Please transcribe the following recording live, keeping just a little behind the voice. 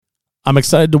I'm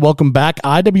excited to welcome back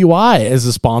IWI as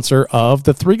a sponsor of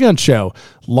the Three Gun Show.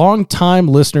 Longtime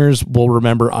listeners will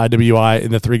remember IWI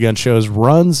in the Three Gun Show's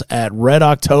runs at Red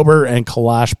October and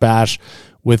Kalash Bash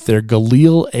with their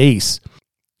Galil Ace.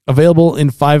 Available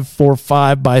in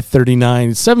 545 by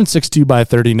 39, 762 by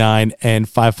 39, and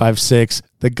 556,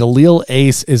 the Galil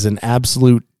Ace is an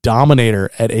absolute dominator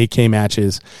at AK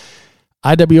matches.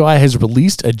 IWI has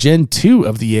released a Gen 2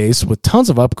 of the Ace with tons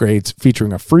of upgrades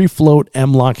featuring a free float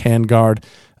M-lock handguard,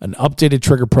 an updated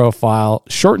trigger profile,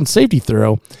 shortened safety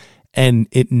throw, and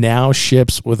it now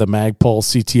ships with a Magpul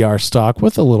CTR stock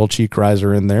with a little cheek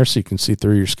riser in there so you can see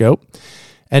through your scope.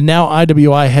 And now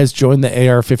IWI has joined the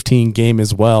AR-15 game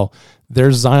as well.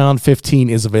 Their Zion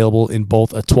 15 is available in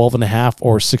both a 12.5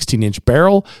 or 16-inch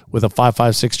barrel with a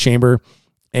 5.56 chamber,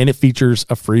 and it features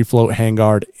a free float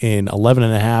handguard in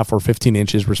 11.5 or 15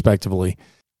 inches respectively.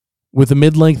 With a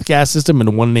mid-length gas system and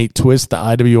a 1-8 twist, the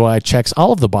IWI checks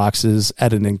all of the boxes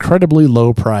at an incredibly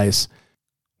low price.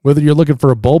 Whether you're looking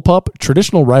for a bullpup,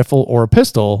 traditional rifle, or a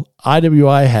pistol,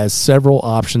 IWI has several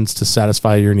options to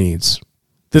satisfy your needs.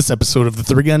 This episode of the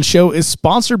Three Gun Show is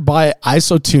sponsored by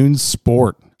IsoTune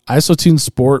Sport. IsoTune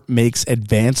Sport makes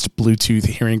advanced Bluetooth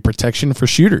hearing protection for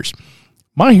shooters.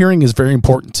 My hearing is very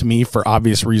important to me for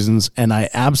obvious reasons, and I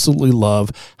absolutely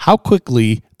love how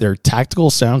quickly their tactical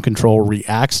sound control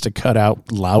reacts to cut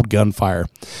out loud gunfire.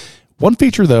 One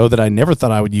feature, though, that I never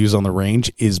thought I would use on the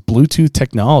range is Bluetooth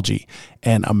technology,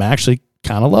 and I'm actually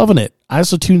kind of loving it.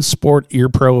 IsoTune Sport Ear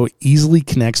Pro easily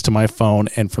connects to my phone,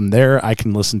 and from there I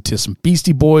can listen to some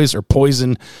Beastie Boys or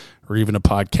Poison or even a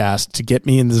podcast to get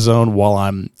me in the zone while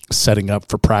I'm setting up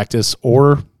for practice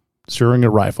or zeroing a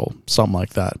rifle, something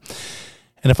like that.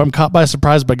 And if I'm caught by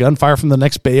surprise by gunfire from the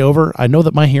next bay over, I know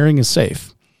that my hearing is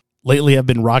safe. Lately, I've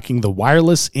been rocking the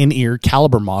wireless in-ear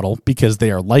caliber model because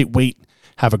they are lightweight,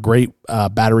 have a great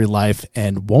battery life,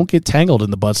 and won't get tangled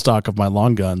in the buttstock of my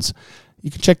long guns.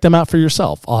 You can check them out for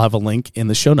yourself. I'll have a link in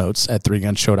the show notes at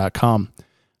 3gunshow.com.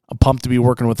 I'm pumped to be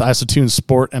working with IsoTune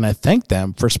Sport, and I thank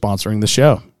them for sponsoring the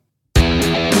show.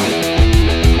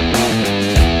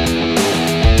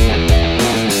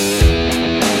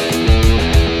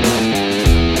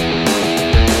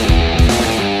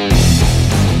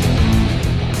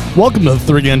 Welcome to the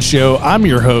Three Gun Show. I'm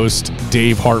your host,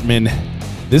 Dave Hartman.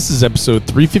 This is episode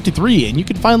 353, and you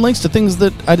can find links to things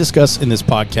that I discuss in this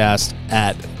podcast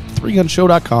at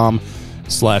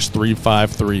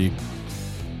 3gunshow.com/353.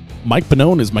 Mike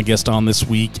Pannone is my guest on this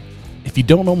week. If you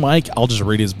don't know Mike, I'll just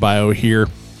read his bio here.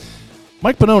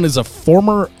 Mike Pannone is a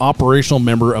former operational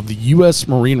member of the U.S.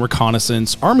 Marine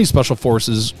Reconnaissance, Army Special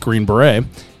Forces, Green Beret,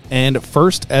 and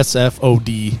 1st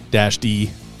SFOD-D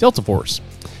Delta Force,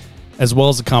 as well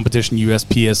as a competition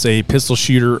USPSA pistol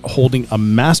shooter holding a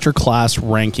master class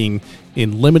ranking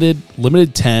in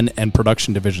limited 10, and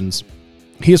production divisions.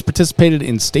 He has participated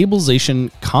in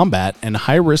stabilization, combat, and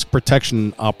high-risk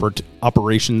protection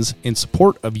operations in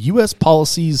support of U.S.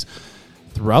 policies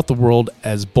throughout the world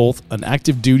as both an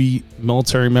active duty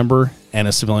military member and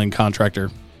a civilian contractor.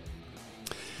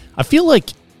 I feel like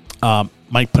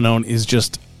Mike Pannone is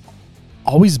just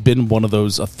always been one of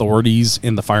those authorities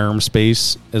in the firearm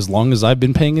space as long as I've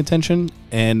been paying attention,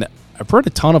 and I've read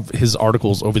a ton of his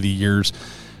articles over the years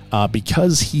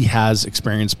because he has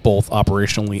experience both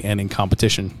operationally and in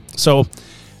competition. So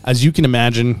as you can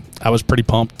imagine, I was pretty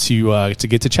pumped to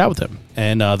get to chat with him.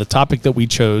 And the topic that we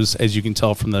chose, as you can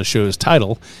tell from the show's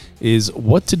title, is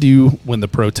what to do when the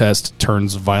protest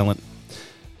turns violent.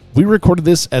 We recorded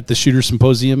this at the Shooter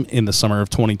Symposium in the summer of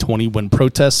 2020 when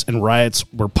protests and riots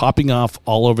were popping off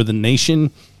all over the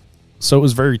nation, so it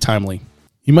was very timely.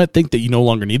 You might think that you no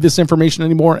longer need this information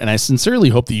anymore, and I sincerely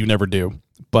hope that you never do.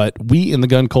 But we in the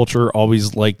gun culture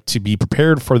always like to be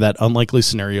prepared for that unlikely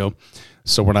scenario,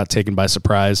 so we're not taken by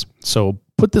surprise. So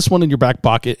put this one in your back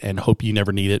pocket and hope you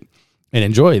never need it. And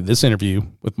enjoy this interview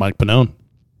with Mike Pannone.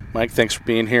 Mike, thanks for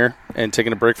being here and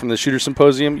taking a break from the Shooter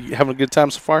Symposium. You having a good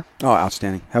time so far? Oh,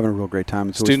 outstanding. Having a real great time.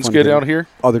 It's Students good out here?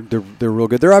 Oh, they're real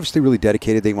good. They're obviously really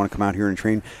dedicated. They want to come out here and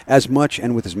train as much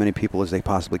and with as many people as they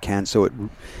possibly can. So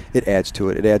it adds to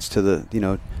it. It adds to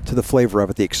the to the flavor of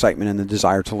it, the excitement and the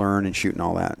desire to learn and shoot and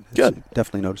all that. It's good.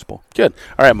 Definitely noticeable. Good.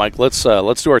 All right, Mike. Let's do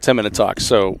our 10-minute talk.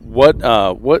 So what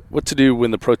to do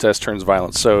when the protest turns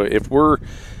violent? So if we're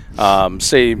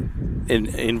say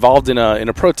involved in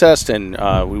a protest and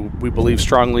we believe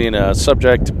strongly in a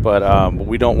subject, but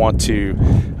we don't want to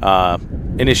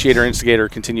initiate or instigate or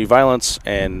continue violence,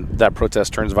 and that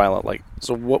protest turns violent.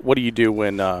 So what do you do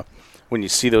when when you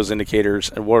see those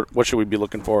indicators, and what should we be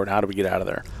looking for, and how do we get out of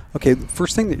there? Okay, the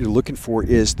first thing that you're looking for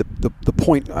is the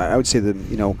point. I would say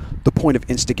the point of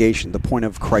instigation, the point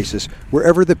of crisis,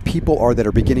 wherever the people are that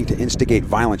are beginning to instigate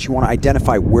violence. You want to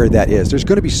identify where that is. There's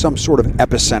going to be some sort of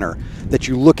epicenter that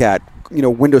you look at.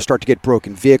 Windows start to get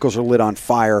broken, vehicles are lit on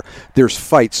fire, there's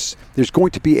fights. There's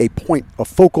going to be a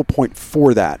focal point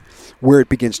for that, where it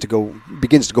begins to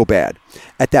go bad.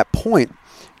 At that point,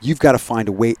 you've got to find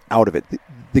a way out of it.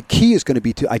 The key is going to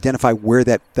be to identify where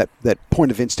that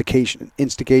point of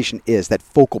instigation is, that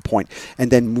focal point, and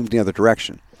then move the other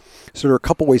direction. So there are a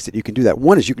couple ways that you can do that.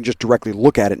 One is you can just directly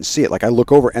look at it and see it. Like I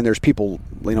look over and there's people,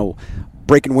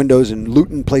 breaking windows and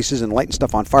looting places and lighting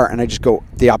stuff on fire, and I just go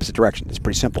the opposite direction. It's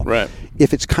pretty simple. Right.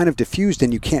 If it's kind of diffused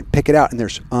and you can't pick it out, and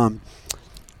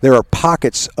there are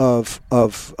pockets of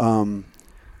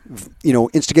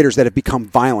instigators that have become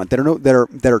violent,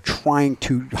 that are trying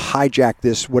to hijack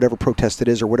this, whatever protest it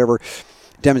is or whatever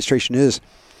demonstration is,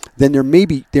 then there may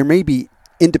be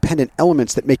independent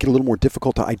elements that make it a little more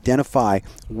difficult to identify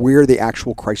where the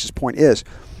actual crisis point is.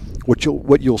 What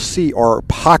you'll see are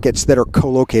pockets that are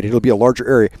co-located. It'll be a larger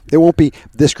area. It won't be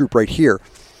this group right here.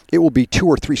 It will be 2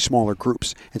 or 3 smaller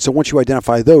groups. And so once you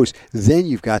identify those, then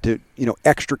you've got to,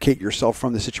 extricate yourself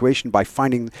from the situation by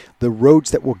finding the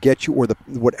roads that will get you, or the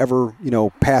whatever,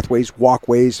 pathways,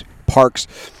 walkways, parks,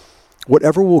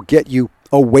 whatever will get you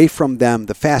away from them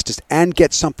the fastest and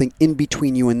get something in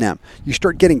between you and them. You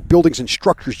start getting buildings and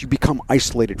structures, you become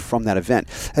isolated from that event.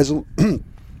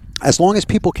 As long as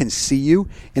people can see you,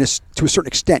 to a certain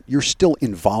extent, you're still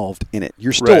involved in it.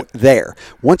 You're still there.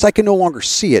 Once I can no longer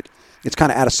see it, it's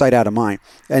kind of out of sight, out of mind.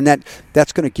 And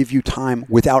that's going to give you time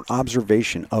without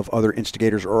observation of other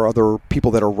instigators or other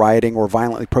people that are rioting or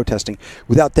violently protesting,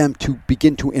 without them to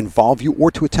begin to involve you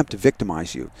or to attempt to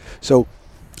victimize you. So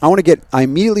I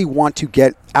immediately want to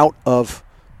get out of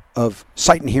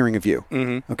sight and hearing of you.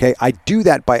 Mm-hmm. Okay, I do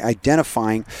that by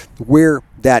identifying where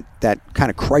that kind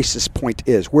of crisis point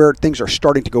is, where things are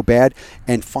starting to go bad,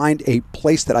 and find a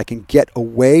place that I can get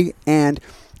away, and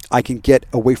I can get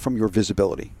away from your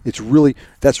visibility. That's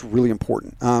really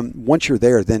important. Once you're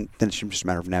there, then it's just a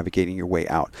matter of navigating your way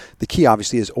out. The key,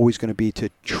 obviously, is always going to be to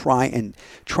try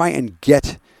and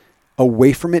get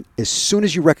away from it. As soon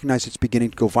as you recognize it's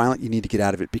beginning to go violent, you need to get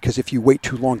out of it, because if you wait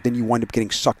too long, then you wind up getting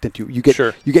sucked into it. You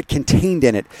get contained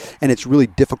in it, and it's really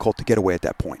difficult to get away at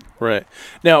that point. Right.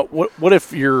 Now, what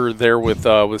if you're there with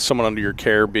someone under your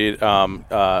care, be it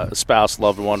a spouse,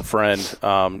 loved one, friend,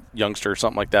 youngster,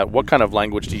 something like that? What kind of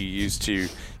language do you use to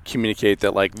communicate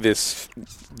that, like, this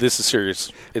is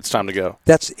serious, it's time to go?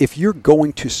 That's if you're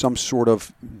going to some sort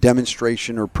of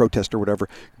demonstration or protest or whatever,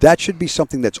 that should be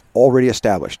something that's already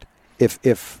established.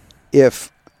 If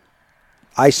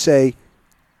I say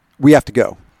we have to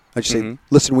go, I just say,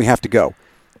 listen, we have to go.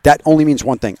 That only means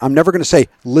one thing. I'm never going to say,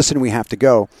 listen, we have to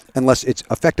go, unless it's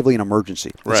effectively an emergency.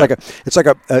 Right. It's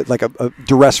like a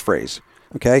duress phrase.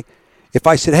 Okay. If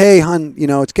I said, hey, hon,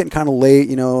 it's getting kind of late,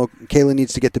 Kayla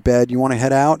needs to get to bed, you want to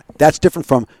head out? That's different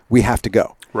from we have to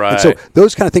go. Right. And so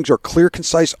those kind of things are clear,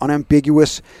 concise,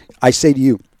 unambiguous. I say to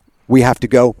you, we have to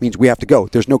go means we have to go.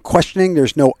 There's no questioning.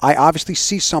 I obviously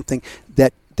see something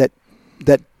that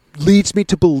leads me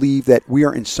to believe that we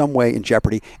are in some way in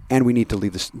jeopardy and we need to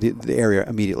leave the area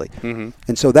immediately. Mm-hmm.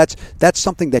 And so that's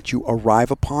something that you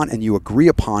arrive upon and you agree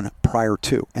upon prior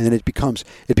to, and then it becomes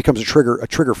a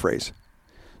trigger phrase.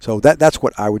 So that's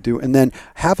what I would do, and then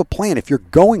have a plan. If you're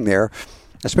going there,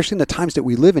 especially in the times that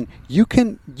we live in, you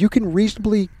can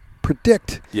reasonably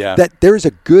predict that there's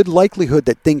a good likelihood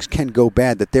that things can go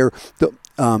bad, that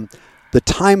the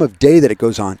time of day that it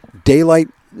goes on, daylight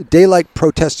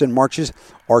protests and marches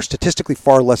are statistically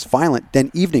far less violent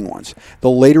than evening ones. The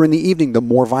later in the evening, the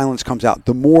more violence comes out,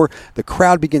 the more the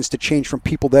crowd begins to change from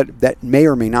people that may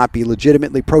or may not be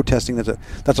legitimately protesting.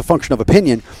 That's a function of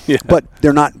opinion, but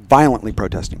they're not violently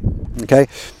protesting. Okay?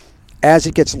 As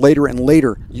it gets later and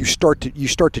later, you start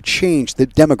to change. The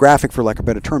demographic, for lack of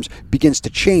better terms, begins to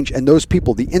change, and those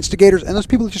people, the instigators, and those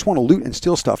people who just want to loot and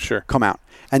steal stuff, come out.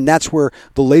 And that's where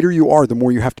the later you are, the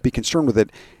more you have to be concerned with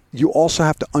it. You also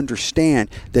have to understand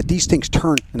that these things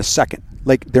turn in a second.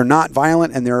 Like, they're not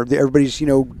violent, and everybody's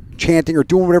chanting or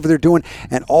doing whatever they're doing,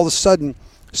 and all of a sudden,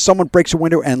 someone breaks a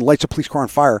window and lights a police car on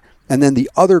fire, and then the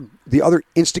other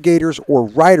instigators or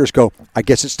rioters go, I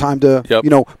guess it's time to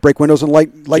break windows and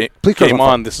light police cars on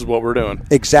fire. This is what we're doing.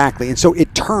 Exactly. And so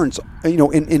it turns,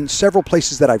 in several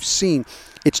places that I've seen,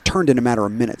 it's turned in a matter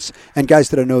of minutes. And guys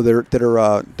that I know that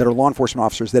are law enforcement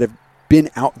officers that have been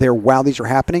out there while these are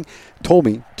happening told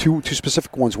me, two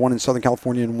specific ones, one in Southern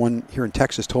California and one here in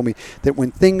Texas, told me that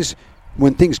when things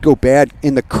go bad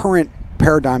in the current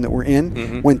paradigm that we're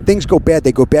in, when things go bad,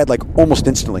 they go bad like almost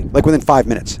instantly, like within 5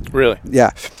 minutes. Really?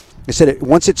 Yeah. I said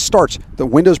once it starts, the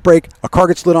windows break, a car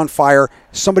gets lit on fire,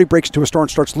 somebody breaks into a store and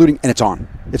starts looting, and it's on.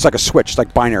 It's like a switch. It's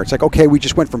like binary. It's like, okay, we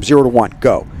just went from 0 to 1.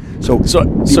 Go. So it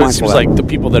seems like the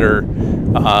people that are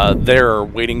there are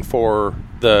waiting for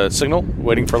the signal,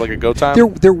 waiting for like a go time.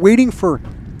 They're waiting for.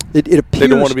 It appears they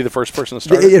don't want to be the first person to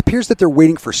start. It appears that they're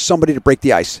waiting for somebody to break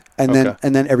the ice, and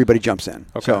then everybody jumps in.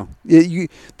 Okay. So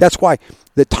that's why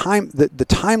the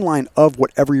timeline of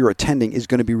whatever you're attending is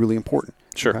going to be really important.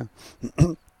 Sure.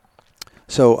 Okay?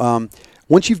 So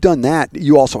once you've done that,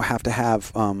 you also have to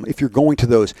have, if you're going to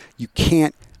those, you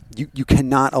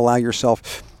cannot allow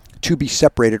yourself to be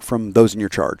separated from those in your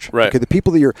charge. Right. Okay. The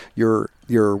people that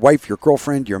your wife, your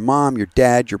girlfriend, your mom, your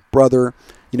dad, your brother,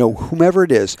 whomever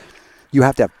it is. You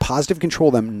have to have positive control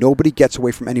of them. Nobody gets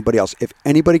away from anybody else. If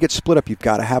anybody gets split up, you've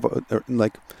got to have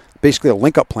basically a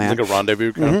link-up plan. Like a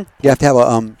rendezvous kind of? You have to have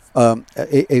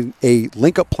a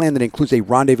link-up plan that includes a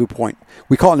rendezvous point.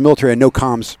 We call it in the military a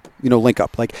no-comms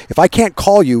link-up. Like, if I can't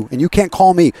call you and you can't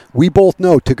call me, we both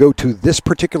know to go to this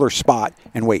particular spot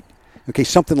and wait. Okay,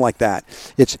 something like that.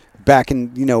 It's back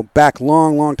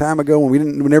long time ago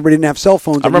when everybody didn't have cell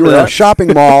phones. I remember you were that. in a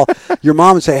shopping mall. Your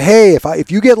mom would say, "Hey,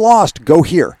 if you get lost, go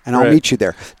here, and I'll meet you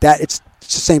there." It's the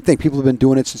same thing. People have been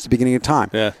doing it since the beginning of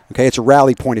time. Yeah. Okay, it's a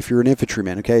rally point if you're an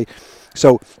infantryman. Okay,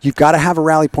 so you've got to have a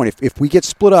rally point. If we get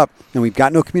split up and we've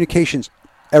got no communications,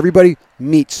 everybody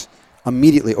meets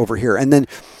immediately over here, and then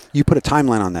you put a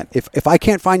timeline on that. If I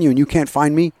can't find you and you can't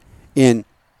find me in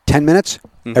 10 minutes,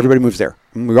 everybody moves there.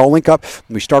 And we all link up,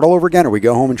 and we start all over again, or we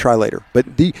go home and try later. But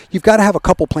you've got to have a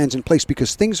couple plans in place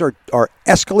because things are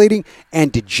escalating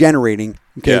and degenerating.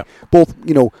 Okay, yeah. Both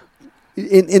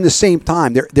in the same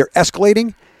time. They're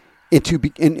escalating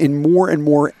in more and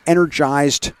more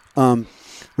energized.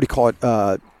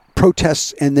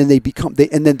 Protests, and then they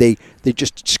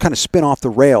just kind of spin off the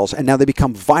rails, and now they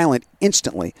become violent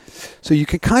instantly. So you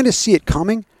can kind of see it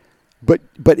coming, but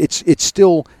it's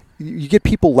still. You get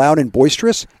people loud and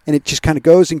boisterous, and it just kind of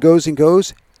goes and goes and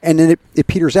goes, and then it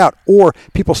peters out. Or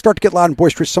people start to get loud and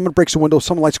boisterous, someone breaks a window,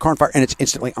 someone lights a car on fire, and it's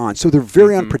instantly on. So they're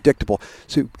very unpredictable.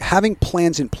 So having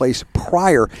plans in place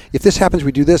prior, if this happens,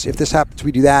 we do this. If this happens,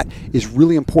 we do that, is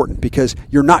really important because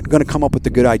you're not going to come up with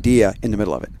the good idea in the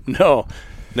middle of it. No.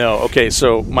 Okay,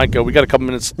 so Mike, we got a couple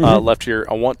minutes left here.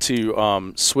 I want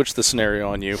to switch the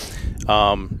scenario on you.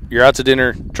 You're out to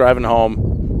dinner, driving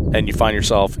home, and you find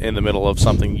yourself in the middle of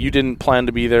something. You didn't plan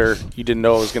to be there. You didn't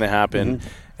know it was going to happen.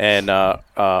 And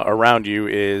around you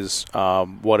is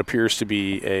what appears to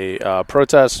be a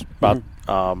protest about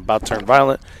to turn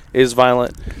violent, is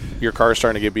violent. Your car is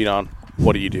starting to get beat on.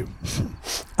 What do?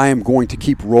 I am going to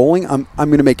keep rolling. I'm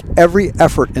going to make every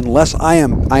effort unless I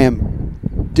am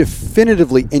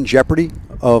definitively in jeopardy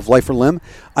of life or limb.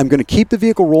 I'm going to keep the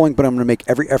vehicle rolling, but I'm going to make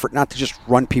every effort not to just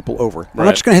run people over. I'm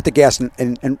not just going to hit the gas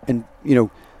and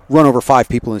run over 5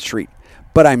 people in the street.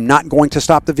 But I'm not going to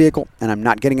stop the vehicle, and I'm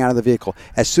not getting out of the vehicle.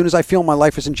 As soon as I feel my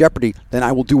life is in jeopardy, then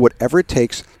I will do whatever it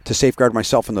takes to safeguard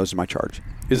myself and those in my charge.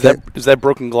 Is that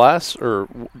broken glass, or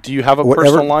do you have a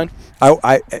personal line?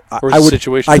 I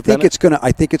think it's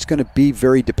going to be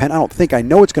very dependent. I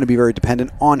know it's going to be very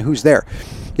dependent on who's there.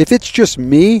 If it's just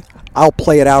me, I'll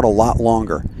play it out a lot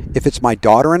longer. If it's my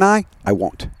daughter and I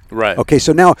won't. Right. Okay,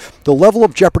 so now the level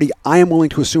of jeopardy I am willing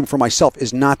to assume for myself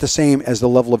is not the same as the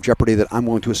level of jeopardy that I'm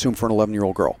willing to assume for an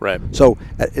 11-year-old girl. Right. So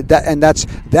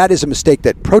that is a mistake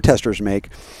that protesters make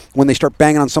when they start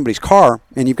banging on somebody's car,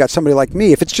 and you've got somebody like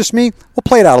me. If it's just me, we'll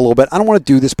play it out a little bit. I don't want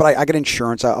to do this, but I got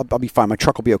insurance. I'll be fine. My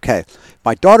truck will be okay.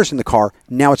 My daughter's in the car.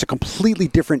 Now it's a completely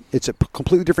different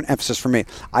emphasis for me.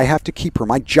 I have to keep her.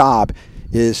 My job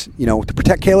is, to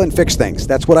protect Kayla and fix things.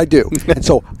 That's what I do. And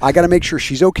so I got to make sure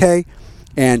she's okay.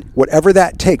 And whatever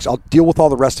that takes, I'll deal with all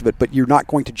the rest of it. But you're not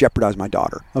going to jeopardize my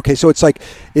daughter. Okay, so it's like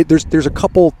there's a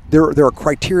couple. There are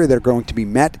criteria that are going to be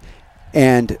met,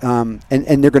 and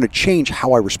they're going to change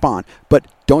how I respond. But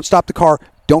don't stop the car.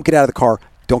 Don't get out of the car.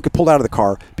 Don't get pulled out of the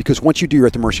car, because once you do, you're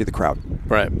at the mercy of the crowd.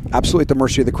 Right. Absolutely at the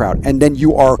mercy of the crowd, and then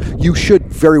you should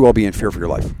very well be in fear for your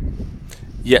life.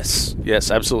 Yes,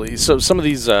 absolutely. So some of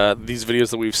these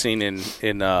videos that we've seen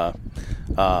in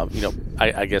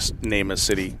I guess name a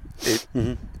city.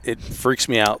 It freaks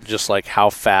me out just like how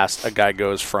fast a guy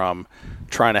goes from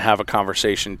trying to have a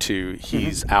conversation to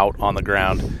he's out on the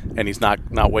ground and he's not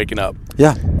waking up.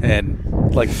 Yeah.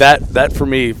 And like that for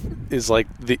me is like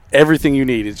everything you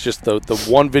need. It's just the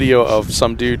one video of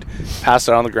some dude passed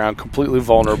out on the ground, completely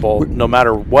vulnerable. No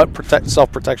matter what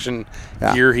self-protection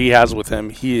gear he has with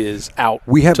him, he is out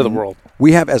to the world.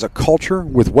 We have, as a culture,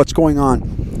 with what's going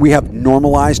on, we have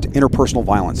normalized interpersonal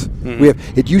violence.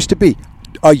 It used to be,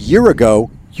 A year ago,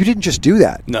 you didn't just do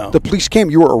that. No. The police came,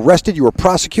 you were arrested, you were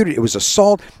prosecuted, it was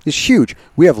assault. It's huge.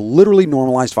 We have literally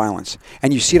normalized violence.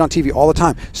 And you see it on TV all the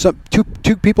time.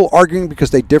 Two people arguing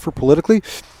because they differ politically,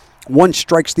 one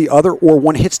strikes the other or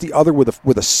one hits the other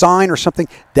with a sign or something.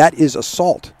 That is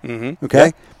assault. Mm-hmm. Okay?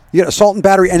 Yep. You get assault and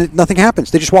battery and nothing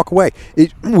happens. They just walk away.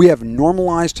 We have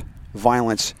normalized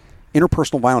violence,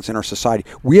 interpersonal violence in our society.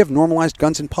 We have normalized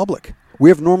guns in public. We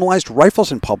have normalized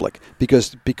rifles in public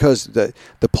because the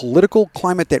political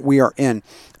climate that we are in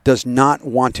does not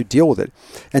want to deal with it.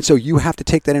 And so you have to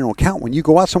take that into account. When you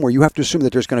go out somewhere, you have to assume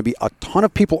that there's going to be a ton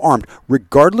of people armed,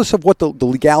 regardless of what the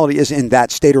legality is in that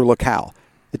state or locale.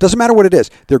 It doesn't matter what it is.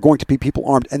 There are going to be people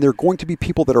armed, and there are going to be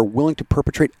people that are willing to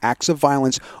perpetrate acts of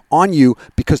violence on you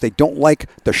because they don't like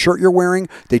the shirt you're wearing,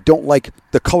 they don't like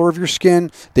the color of your skin,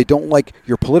 they don't like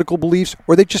your political beliefs,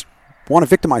 or they just want to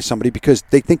victimize somebody because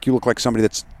they think you look like somebody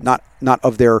that's not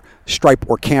of their stripe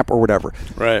or camp or whatever.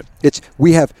 Right.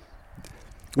 We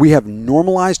have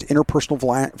normalized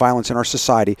interpersonal violence in our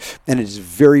society, and it is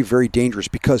very, very dangerous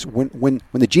because when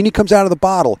the genie comes out of the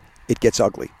bottle, it gets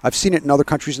ugly. I've seen it in other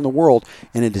countries in the world,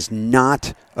 and it is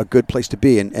not a good place to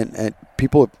be. And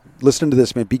people listening to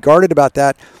this, man, be guarded about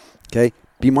that. Okay,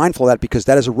 be mindful of that because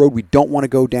that is a road we don't want to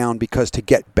go down because to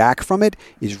get back from it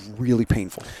is really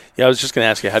painful. Yeah, I was just going to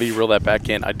ask you, how do you reel that back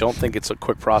in? I don't think it's a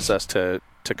quick process to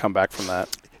come back from that.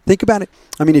 Think about it.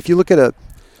 I mean, if you look at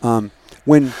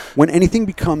when anything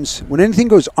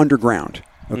goes underground,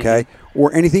 okay,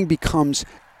 or anything becomes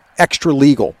extra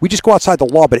legal. We just go outside the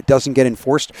law, but it doesn't get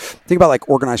enforced. Think about like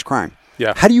organized crime.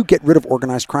 Yeah. How do you get rid of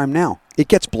organized crime now? It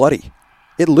gets bloody.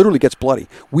 It literally gets bloody.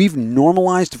 We've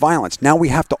normalized violence. Now we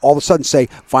have to all of a sudden say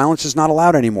violence is not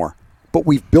allowed anymore. But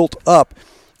we've built up,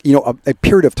 a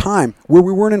period of time where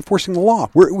we weren't enforcing the law,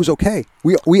 where it was okay.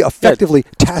 We effectively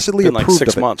tacitly approved of it.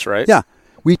 Like 6 months, right? Yeah.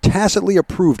 We tacitly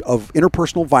approved of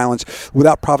interpersonal violence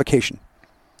without provocation.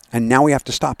 And now we have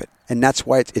to stop it. And that's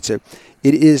why it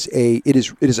is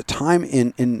a time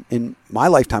in my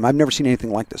lifetime. I've never seen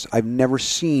anything like this. I've never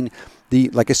seen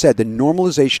like I said, the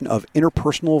normalization of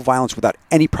interpersonal violence without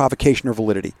any provocation or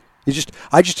validity.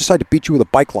 I just decided to beat you with a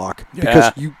bike lock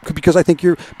because I think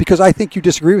you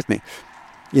disagree with me.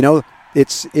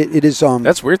 It is.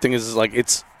 That's weird thing is like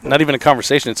it's not even a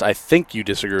conversation. It's I think you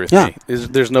disagree with me.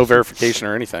 There's no verification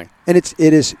or anything. And it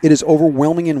is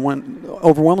overwhelmingly in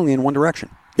one direction.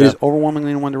 It is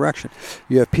overwhelmingly in one direction.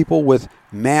 You have people with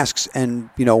masks and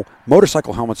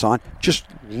motorcycle helmets on, just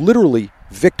literally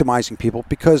victimizing people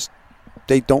because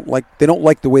they don't like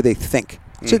the way they think.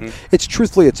 It's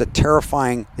truthfully it's a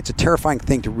terrifying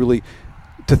thing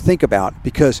to think about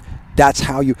because that's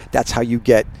how you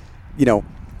get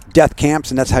death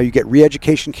camps and that's how you get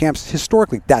re-education camps.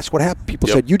 Historically, that's what happened. People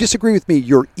said, you disagree with me,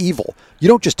 you're evil. You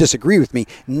don't just disagree with me,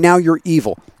 now you're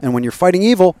evil. And when you're fighting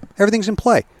evil, everything's in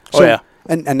play. So,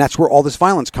 and that's where all this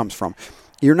violence comes from.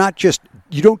 You don't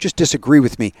just disagree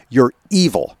with me, you're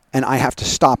evil and I have to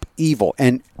stop evil.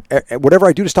 And whatever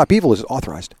I do to stop evil is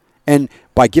authorized. And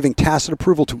by giving tacit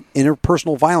approval to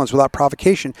interpersonal violence without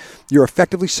provocation, you're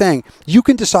effectively saying you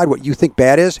can decide what you think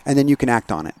bad is and then you can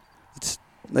act on it. It's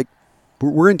like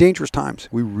we're in dangerous times.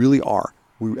 We really are.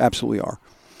 We absolutely are.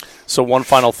 So one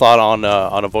final thought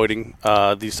on avoiding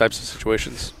these types of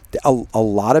situations. A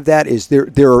lot of that is they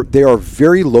are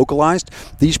very localized.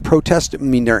 These protests,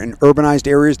 they're in urbanized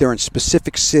areas. They're in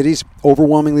specific cities.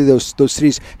 Overwhelmingly, those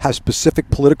cities have specific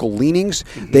political leanings.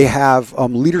 Mm-hmm. They have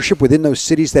leadership within those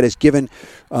cities that has given,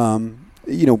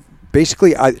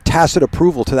 basically tacit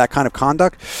approval to that kind of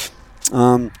conduct.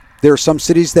 There are some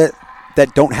cities that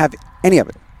don't have any of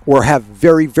it or have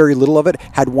very, very little of it.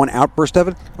 Had one outburst of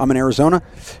it. I'm in Arizona,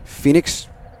 Phoenix,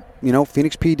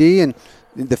 Phoenix PD and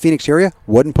the Phoenix area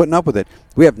wasn't putting up with it.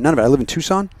 We have none of it. I live in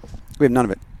Tucson. We have none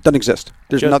of it. Doesn't exist.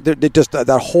 There's all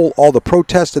the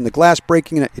protests and the glass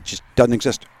breaking, and it just doesn't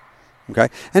exist. Okay,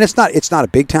 and it's not a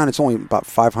big town. It's only about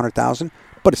 500,000,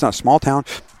 but it's not a small town.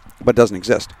 But it doesn't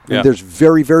exist. Yeah. And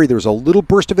there was a little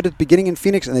burst of it at the beginning in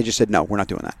Phoenix, and they just said no, we're not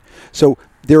doing that. So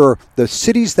there are the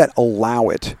cities that allow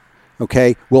it.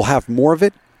 Okay, will have more of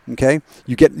it. Okay,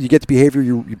 you get the behavior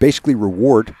you basically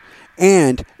reward,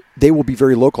 and they will be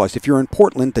very localized. If you're in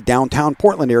Portland, the downtown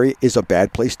Portland area is a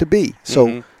bad place to be.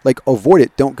 So, avoid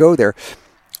it. Don't go there.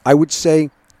 I would say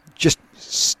just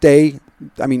stay.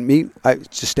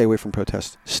 Just stay away from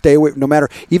protests. Stay away, no matter,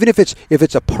 even if it's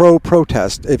a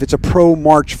pro-protest, if it's a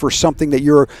pro-march for something that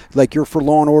you're for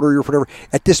law and order, you're for whatever.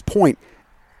 At this point,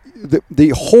 the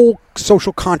whole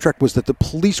social contract was that the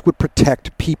police would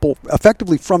protect people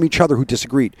effectively from each other who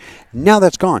disagreed. Now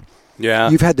that's gone. Yeah.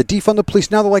 You've had to defund the police.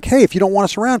 Now they're like, hey, if you don't want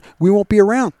us around, we won't be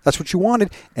around. That's what you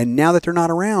wanted. And now that they're not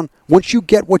around, once you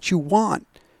get what you want,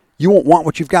 you won't want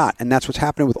what you've got. And that's what's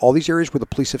happening with all these areas where the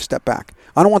police have stepped back.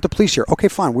 I don't want the police here. Okay,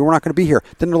 fine. We were not going to be here.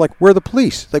 Then they're like, where are the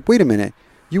police? Like, wait a minute.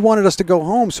 You wanted us to go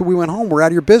home, so we went home. We're out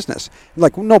of your business.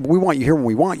 Like, no, but we want you here when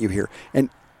we want you here. And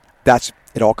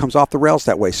it all comes off the rails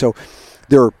that way. So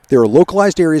there are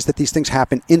localized areas that these things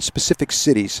happen in specific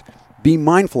cities. Be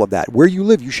mindful of that. Where you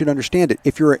live, you should understand it.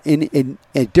 If you're in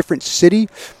a different city,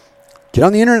 get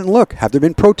on the internet and look. Have there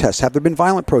been protests? Have there been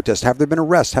violent protests? Have there been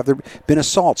arrests? Have there been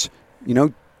assaults?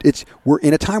 We're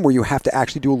in a time where you have to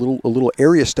actually do a little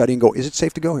area study and go, is it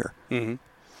safe to go here? Mm-hmm.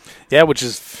 Yeah, which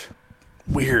is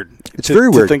weird. It's very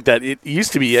weird to think that it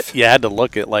used to be you had to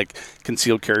look at like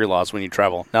concealed carry laws when you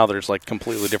travel. Now there's like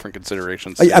completely different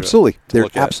considerations. Absolutely, there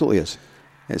absolutely is.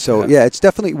 And so it's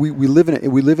definitely we live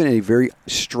in a very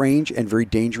strange and very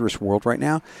dangerous world right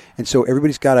now. And so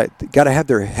everybody's got to have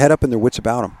their head up and their wits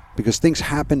about them, because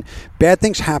bad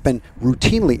things happen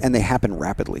routinely, and they happen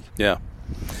rapidly. Yeah.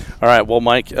 All right. Well,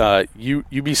 Mike, you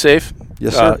be safe.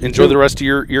 Yes, sir. Enjoy the rest of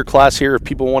your class here. If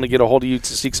people want to get a hold of you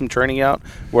to seek some training out,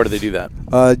 where do they do that?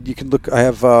 You can look. I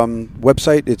have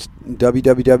website. It's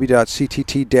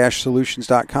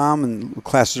www.ctt-solutions.com, and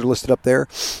classes are listed up there.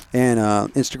 And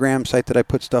Instagram site that I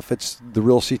put stuff. It's the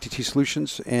real CTT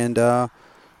Solutions. And I'm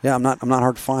not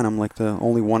hard to find. I'm like the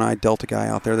only one-eyed Delta guy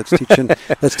out there that's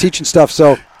teaching stuff.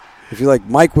 So if you like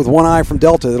Mike with one eye from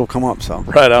Delta, it'll come up. So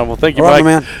right on. Well, thank you, all right,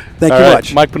 Mike. Man. Thank you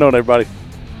much. Mike Pannone, everybody.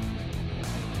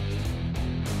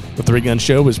 The Three Gun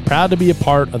Show is proud to be a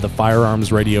part of the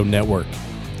Firearms Radio Network.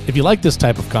 If you like this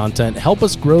type of content, help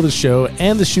us grow the show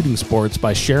and the shooting sports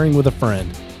by sharing with a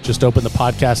friend. Just open the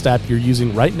podcast app you're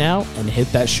using right now and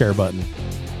hit that share button.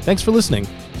 Thanks for listening.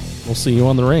 We'll see you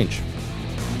on the range.